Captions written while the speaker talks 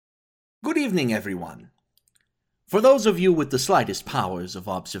Good evening, everyone. For those of you with the slightest powers of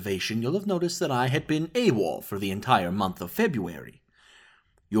observation, you'll have noticed that I had been AWOL for the entire month of February.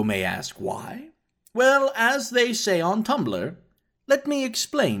 You may ask why? Well, as they say on Tumblr, let me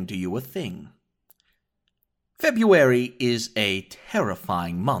explain to you a thing. February is a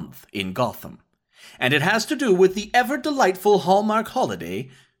terrifying month in Gotham, and it has to do with the ever-delightful Hallmark holiday,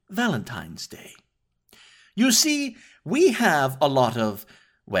 Valentine's Day. You see, we have a lot of,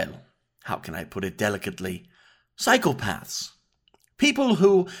 well, how can I put it delicately, psychopaths. People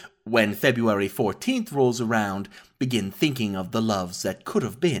who, when February 14th rolls around, begin thinking of the loves that could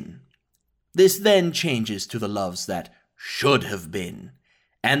have been. This then changes to the loves that should have been,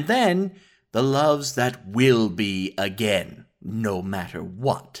 and then the loves that will be again, no matter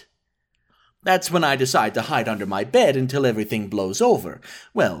what. That's when I decide to hide under my bed until everything blows over.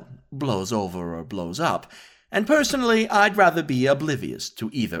 Well, blows over or blows up. And personally, I'd rather be oblivious to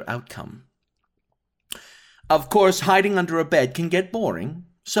either outcome. Of course, hiding under a bed can get boring,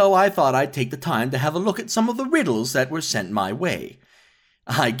 so I thought I'd take the time to have a look at some of the riddles that were sent my way.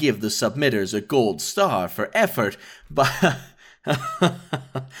 I give the submitters a gold star for effort, but...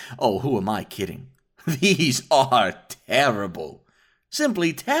 Oh, who am I kidding? These are terrible.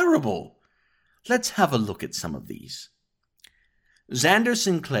 Simply terrible. Let's have a look at some of these. Xander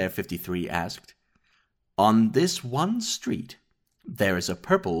Sinclair 53 asked, on this one street, there is a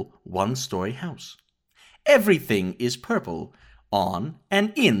purple one-story house. Everything is purple on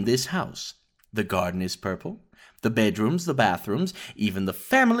and in this house. The garden is purple. The bedrooms, the bathrooms, even the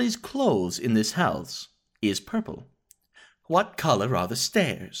family's clothes in this house is purple. What color are the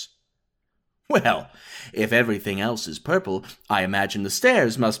stairs? Well, if everything else is purple, I imagine the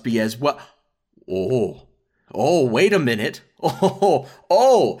stairs must be as well. Oh, wait a minute.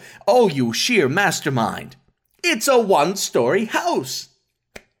 Oh, you sheer mastermind. It's a one-story house.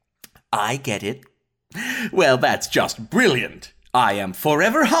 I get it. Well, that's just brilliant. I am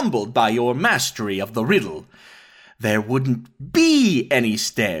forever humbled by your mastery of the riddle. There wouldn't be any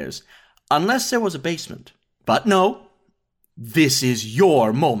stairs unless there was a basement. But no, this is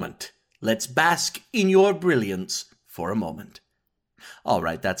your moment. Let's bask in your brilliance for a moment. All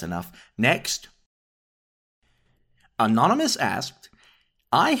right, that's enough. Next. Anonymous asked,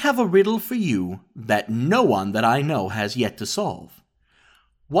 I have a riddle for you that no one that I know has yet to solve.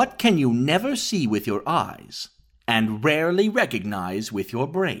 What can you never see with your eyes and rarely recognize with your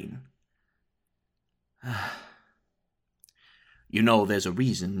brain? You know, there's a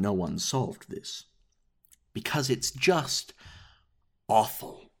reason no one solved this. Because it's just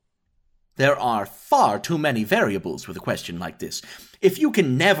awful. There are far too many variables with a question like this. If you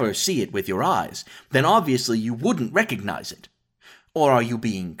can never see it with your eyes, then obviously you wouldn't recognize it. Or are you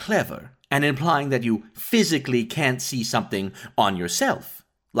being clever and implying that you physically can't see something on yourself,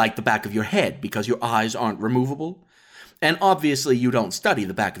 like the back of your head because your eyes aren't removable? And obviously you don't study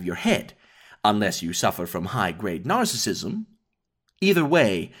the back of your head, unless you suffer from high-grade narcissism. Either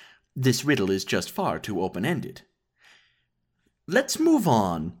way, this riddle is just far too open-ended. Let's move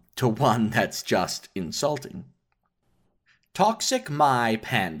on to one that's just insulting. Toxic My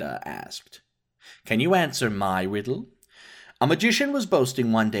Panda asked, can you answer my riddle? A magician was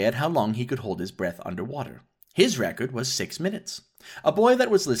boasting one day at how long he could hold his breath underwater. His record was 6 minutes. A boy that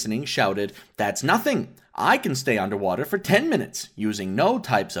was listening shouted, that's nothing. I can stay underwater for 10 minutes, using no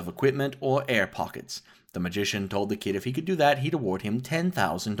types of equipment or air pockets. The magician told the kid if he could do that, he'd award him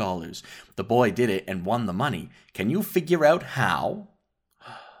 $10,000. The boy did it and won the money. Can you figure out how?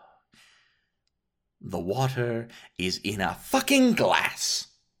 The water is in a fucking glass.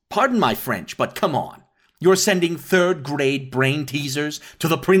 Pardon my French, but come on. You're sending third-grade brain teasers to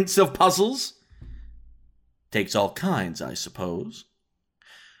the Prince of Puzzles? Takes all kinds, I suppose.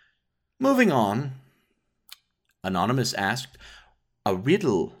 Moving on. Anonymous asked, a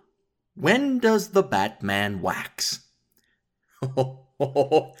riddle. When does the Batman wax?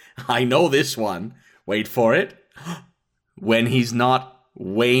 I know this one. Wait for it. When he's not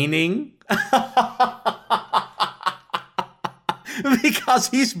waning? Because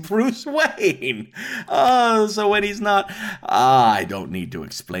he's Bruce Wayne. So when he's not... I don't need to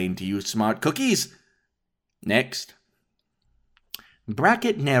explain to you, smart cookies. Next.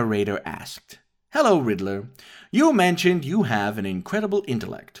 Bracket narrator asked, hello, Riddler. You mentioned you have an incredible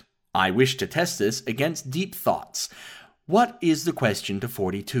intellect. I wish to test this against deep thoughts. What is the question to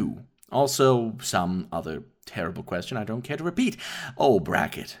 42? Also, some other terrible question I don't care to repeat. Oh,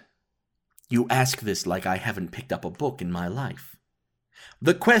 Bracket. You ask this like I haven't picked up a book in my life.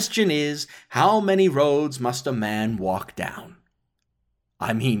 The question is, how many roads must a man walk down?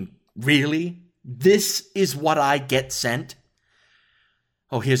 I mean, really? This is what I get sent?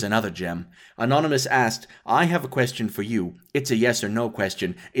 Oh, here's another gem. Anonymous asked, I have a question for you. It's a yes or no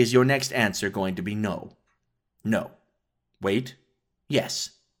question. Is your next answer going to be no? No. Wait. Yes.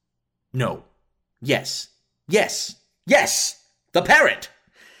 No. Yes. Yes. Yes! The parrot!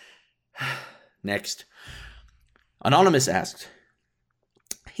 Next. Anonymous asked,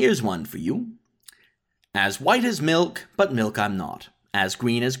 here's one for you. As white as milk, but milk I'm not. As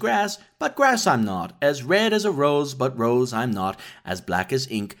green as grass, but grass I'm not. As red as a rose, but rose I'm not. As black as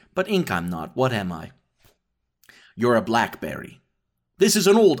ink, but ink I'm not. What am I? You're a blackberry. This is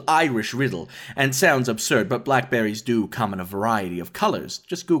an old Irish riddle, and sounds absurd, but blackberries do come in a variety of colors.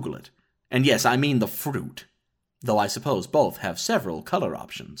 Just Google it. And yes, I mean the fruit, though I suppose both have several color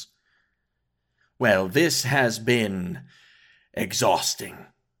options. Well, this has been exhausting.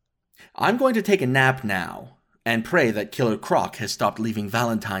 I'm going to take a nap now, and pray that Killer Croc has stopped leaving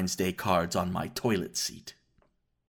Valentine's Day cards on my toilet seat.